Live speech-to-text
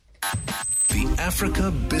Africa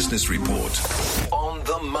Business Report on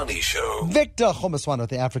The Money Show. Victor Kgomoeswana with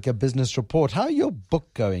the Africa Business Report. How are your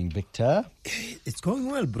book going, Victor? It's going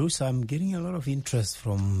well, Bruce. I'm getting a lot of interest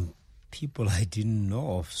from people I didn't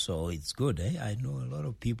know of, so it's good. I know a lot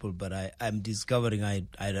of people, but I'm discovering I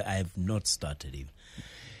have not started even.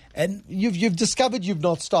 And you've discovered you've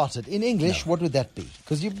not started. In English, What would that be?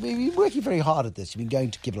 Because you've been working very hard at this. You've been going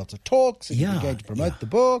to give lots of talks, and you've been going to promote the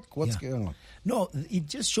book. What's going on? No, it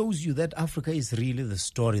just shows you that Africa is really the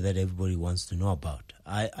story that everybody wants to know about.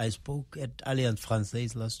 I spoke at Alliance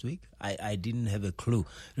Française last week. I didn't have a clue.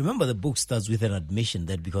 Remember, the book starts with an admission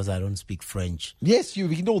that because I don't speak French. Yes,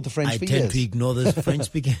 you've ignored the French for years. I tend to ignore the French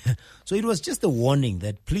speaking. So it was just a warning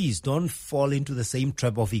that please don't fall into the same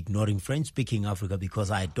trap of ignoring French-speaking Africa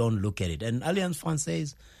because I don't look at it. And Alliance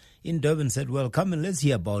Française in Durban said, well, come and let's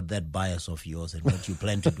hear about that bias of yours and what you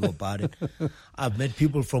plan to do about it. I've met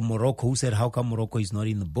people from Morocco who said, how come Morocco is not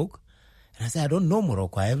in the book? And I said, I don't know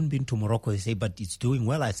Morocco. I haven't been to Morocco. They say, but it's doing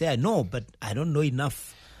well. I say, I know, but I don't know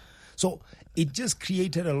enough. So it just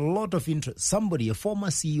created a lot of interest. Somebody, a former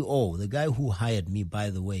CEO, the guy who hired me, by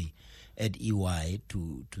the way, at EY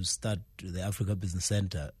to start the Africa Business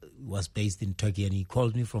Center, was based in Turkey. And he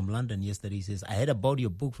called me from London yesterday. He says, I heard about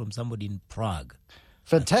your book from somebody in Prague.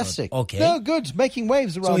 Fantastic. Okay. No, good. Making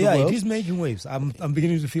waves around the world. So, it is making waves. I'm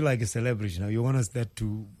beginning to feel like a celebrity now. You want us there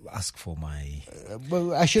to ask for my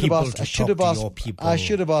well, I should have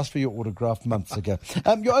asked for your autograph months ago.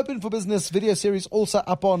 Your Open for Business video series also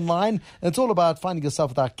up online. It's all about finding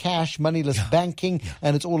yourself without cash, moneyless banking,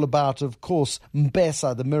 and it's all about, of course,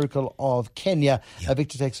 M-Pesa, the miracle of Kenya.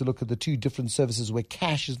 Victor takes a look at the two different services where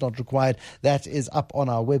cash is not required. That is up on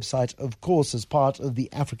our website, of course, as part of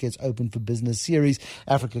the Africa's Open for Business series.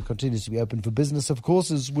 Africa continues to be open for business, of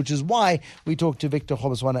course, which is why we talk to Victor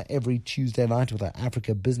Kgomoeswana every Tuesday night with our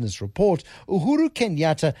Africa Business Report. Uhuru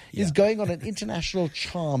Kenyatta is going on an international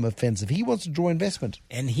charm offensive. He wants to draw investment.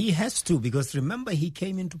 And he has to, because remember, he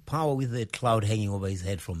came into power with a cloud hanging over his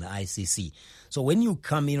head from the ICC. So when you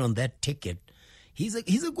come in on that ticket, he's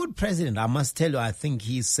a good president. I must tell you, I think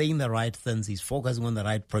he's saying the right things. He's focusing on the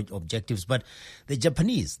right objectives. But the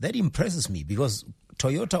Japanese, that impresses me because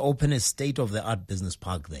Toyota opened a state-of-the-art business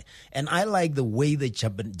park there. And I like the way the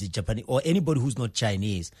Japanese, or anybody who's not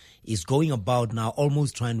Chinese, is going about now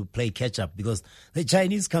almost trying to play catch-up because the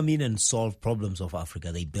Chinese come in and solve problems of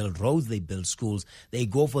Africa. They build roads, they build schools, they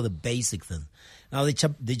go for the basic thing. Now, the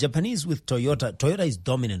Japanese with Toyota is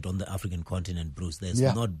dominant on the African continent, Bruce. There's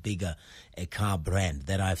not bigger a car brand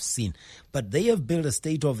that I've seen. But they have built a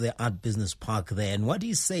state-of-the-art business park there. And what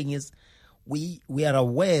he's saying is, we are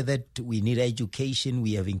aware that we need education.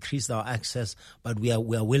 We have increased our access, but we are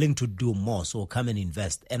willing to do more. So come and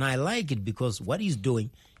invest. And I like it because what he's doing,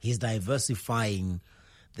 he's diversifying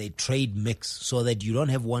the trade mix so that you don't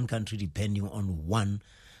have one country depending on one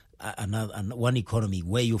economy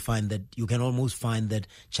where you find that you can almost find that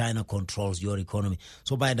China controls your economy.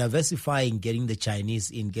 So by diversifying, getting the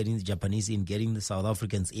Chinese in, getting the Japanese in, getting the South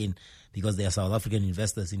Africans in, because there are South African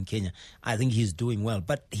investors in Kenya, I think he's doing well.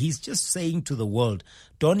 But he's just saying to the world,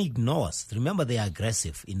 don't ignore us. Remember, they are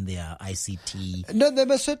aggressive in their ICT. No, they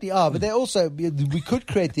most certainly are. But they also, we could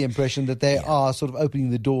create the impression that they are sort of opening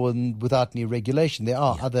the door and without any regulation. There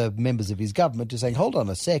are other members of his government who are saying, hold on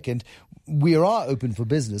a second, we are open for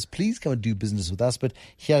business. Please come and do business with us. But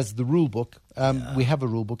here's the rule book. We have a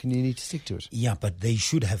rule book and you need to stick to it. Yeah, but they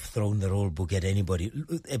should have thrown the rule book at anybody.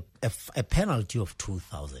 A penalty of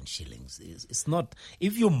 2,000 shillings. It's not,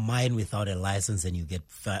 if you mine without a license and you get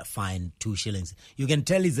fined 2 shillings, you can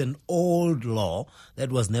tell it's an old law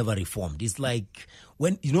that was never reformed. It's like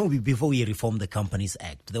when, before we reformed the Companies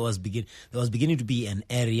Act, there was beginning to be an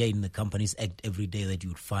area in the Companies Act every day that you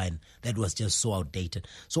would find that was just so outdated.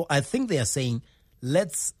 So I think they are saying,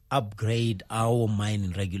 let's upgrade our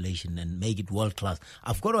mining regulation and make it world-class.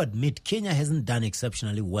 I've got to admit, Kenya hasn't done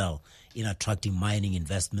exceptionally well in attracting mining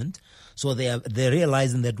investment. So they're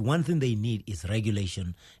realizing that one thing they need is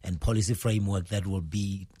regulation and policy framework that will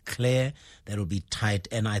be clear, that will be tight.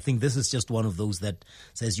 And I think this is just one of those that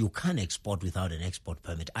says you can't export without an export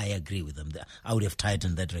permit. I agree with them. I would have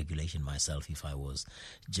tightened that regulation myself if I was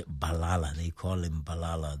Balala. They call him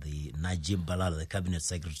Balala, the Najib Balala, the cabinet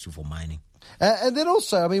secretary for mining. And then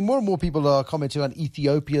also, more and more people are commenting on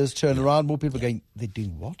Ethiopia's turnaround. More people are going, they're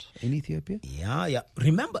doing what in Ethiopia? Yeah.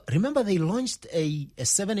 Remember they launched a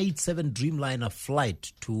 787 Dreamliner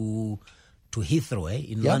flight to Heathrow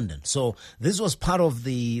in London. So this was part of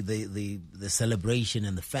the celebration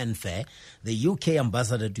and the fanfare. The UK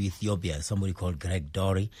ambassador to Ethiopia, somebody called Greg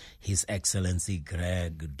Dory, His Excellency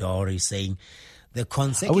Greg Dory, saying The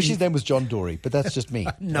consecutive... I wish his name was John Dory, but that's just me.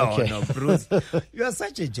 No, Bruce. You are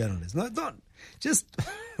such a journalist. No, don't. Just...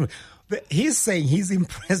 He's saying he's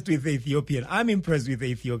impressed with the Ethiopian. I'm impressed with the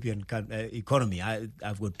Ethiopian economy.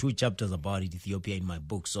 I've got 2 chapters about it, Ethiopia, in my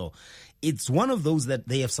book. So it's one of those that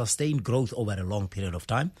they have sustained growth over a long period of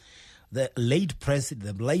time. The late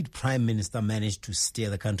Prime Minister managed to steer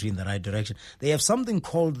the country in the right direction. They have something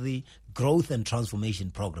called the Growth and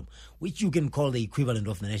Transformation Program, which you can call the equivalent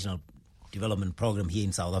of the National Development Program here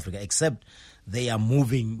in South Africa, except they are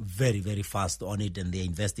moving very, very fast on it and they're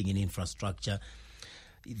investing in infrastructure.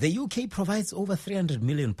 The UK provides over £300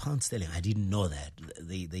 million sterling. I didn't know that.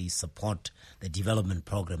 They support the development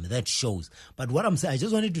program. That shows. But what I'm saying, I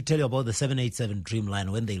just wanted to tell you about the 787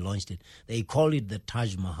 Dreamliner. When they launched it, they called it the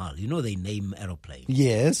Taj Mahal. You know, they name aeroplanes.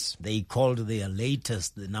 Yes. They called their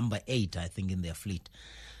latest, the number 8, I think, in their fleet,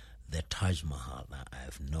 the Taj Mahal. Now, I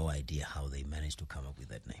have no idea how they managed to come up with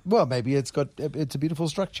that name. Well, maybe it's a beautiful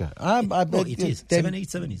structure. It is.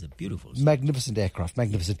 787 is a beautiful structure. Magnificent aircraft,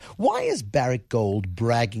 magnificent. Yeah. Why is Barrick Gold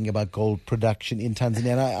bragging about gold production in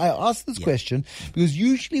Tanzania? And I ask this question because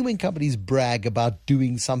usually when companies brag about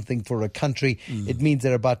doing something for a country, it means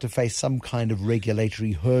they're about to face some kind of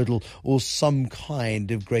regulatory hurdle or some kind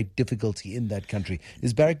of great difficulty in that country.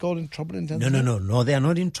 Is Barrick Gold in trouble in Tanzania? No, they are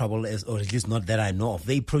not in trouble, or at least not that I know of.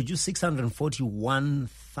 They produce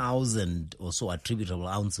 641,000 or so attributable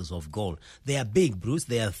ounces of gold. They are big, Bruce.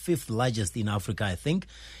 They are 5th largest in Africa, I think.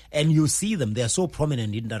 And you see them. They are so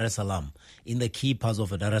prominent in Dar es Salaam. In the key parts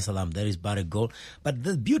of Dar es Salaam, there is Barrick Gold. But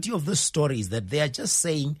the beauty of this story is that they are just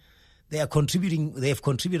saying they have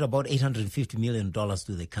contributed about $850 million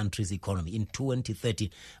to the country's economy in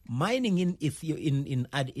 2030. Mining in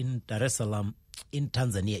Dar es Salaam, in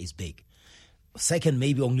Tanzania, is big. Second,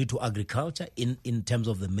 maybe only to agriculture in terms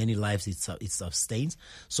of the many lives it sustains.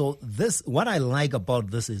 So what I like about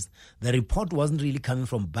this is the report wasn't really coming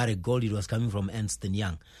from Barrick Gold, it was coming from Ernst &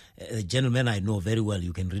 Young. A gentleman I know very well,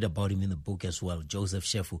 you can read about him in the book as well, Joseph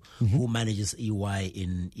Shefu, who manages EY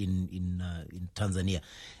in Tanzania.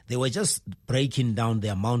 They were just breaking down the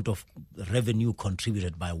amount of revenue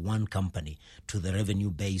contributed by one company to the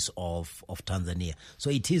revenue base of Tanzania.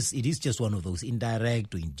 So it is just one of those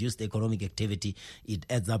indirect or induced economic activity. It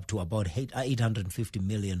adds up to about $850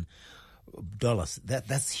 million.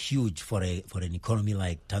 That's huge for an economy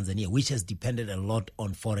like Tanzania, which has depended a lot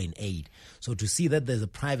on foreign aid. So to see that there's a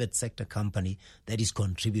private sector company that is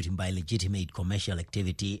contributing by legitimate commercial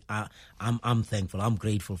activity, I'm thankful. I'm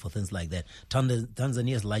grateful for things like that.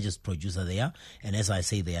 Tanzania's largest producer they are, and as I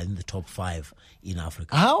say, they are in the top 5 in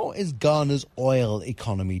Africa. How is Ghana's oil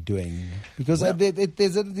economy doing? Because there's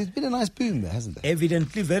been a nice boom there, hasn't there?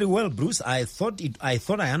 Evidently, very well, Bruce. I thought I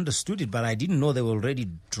understood it, but I didn't know they were already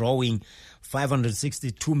drawing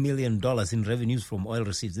 $562 million in revenues from oil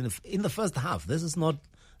receipts in the first half. This is not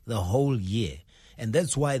the whole year. And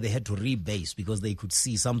that's why they had to rebase, because they could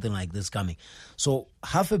see something like this coming. So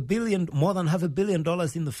more than $500 million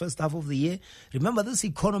in the first half of the year. Remember, this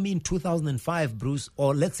economy in 2005, Bruce,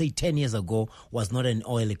 or let's say 10 years ago, was not an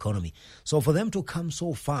oil economy. So for them to come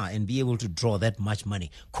so far and be able to draw that much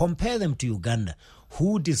money, compare them to Uganda,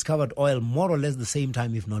 who discovered oil more or less the same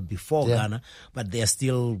time, if not before Ghana, but they're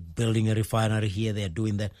still building a refinery here, they're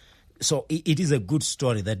doing that. So it is a good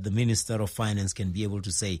story that the Minister of Finance can be able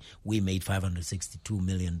to say, we made $562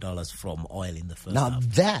 million from oil in the first half. Now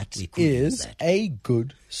that is a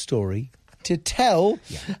good story to tell.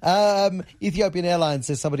 Yeah. Ethiopian Airlines,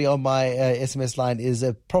 says somebody on my SMS line, is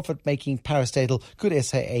a profit-making parastatal. Could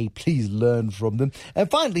SAA please learn from them? And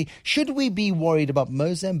finally, should we be worried about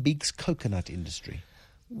Mozambique's coconut industry?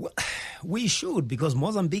 Well, we should, because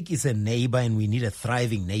Mozambique is a neighbor and we need a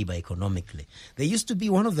thriving neighbor economically. They used to be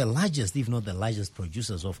one of the largest, if not the largest,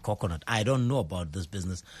 producers of coconut. I don't know about this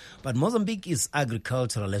business, but Mozambique is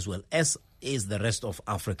agricultural as well, as is the rest of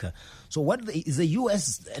Africa. So is a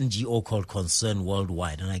U.S. NGO called Concern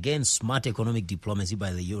Worldwide, and again, smart economic diplomacy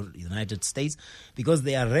by the United States, because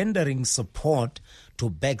they are rendering support to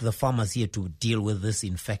back the farmers here to deal with this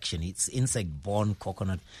infection. It's insect-borne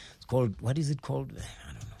coconut. It's called, what is it called? I don't know.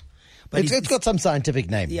 But it's got some scientific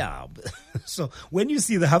name. Yeah. So when you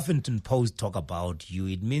see the Huffington Post talk about you,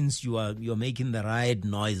 it means you're making the right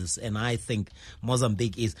noises. And I think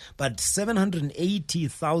Mozambique is. But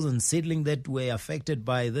 780,000 seedlings that were affected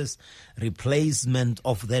by this replacement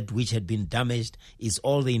of that which had been damaged is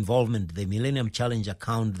all the involvement. The Millennium Challenge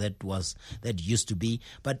account that used to be.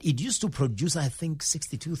 But it used to produce, I think,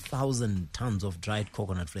 62,000 tons of dried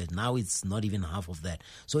coconut flesh. Now it's not even half of that.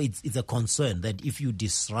 So it's a concern that if you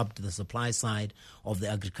disrupt the supply side of the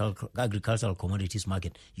agricultural commodities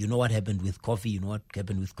market. You know what happened with coffee, you know what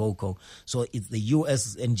happened with cocoa. So it's the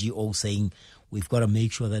US NGO saying we've got to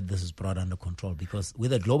make sure that this is brought under control, because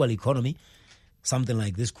with a global economy, something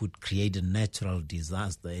like this could create a natural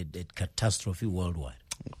disaster, a catastrophe worldwide.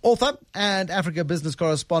 Author and Africa business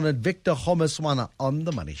correspondent Victor Kgomoeswana on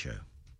The Money Show.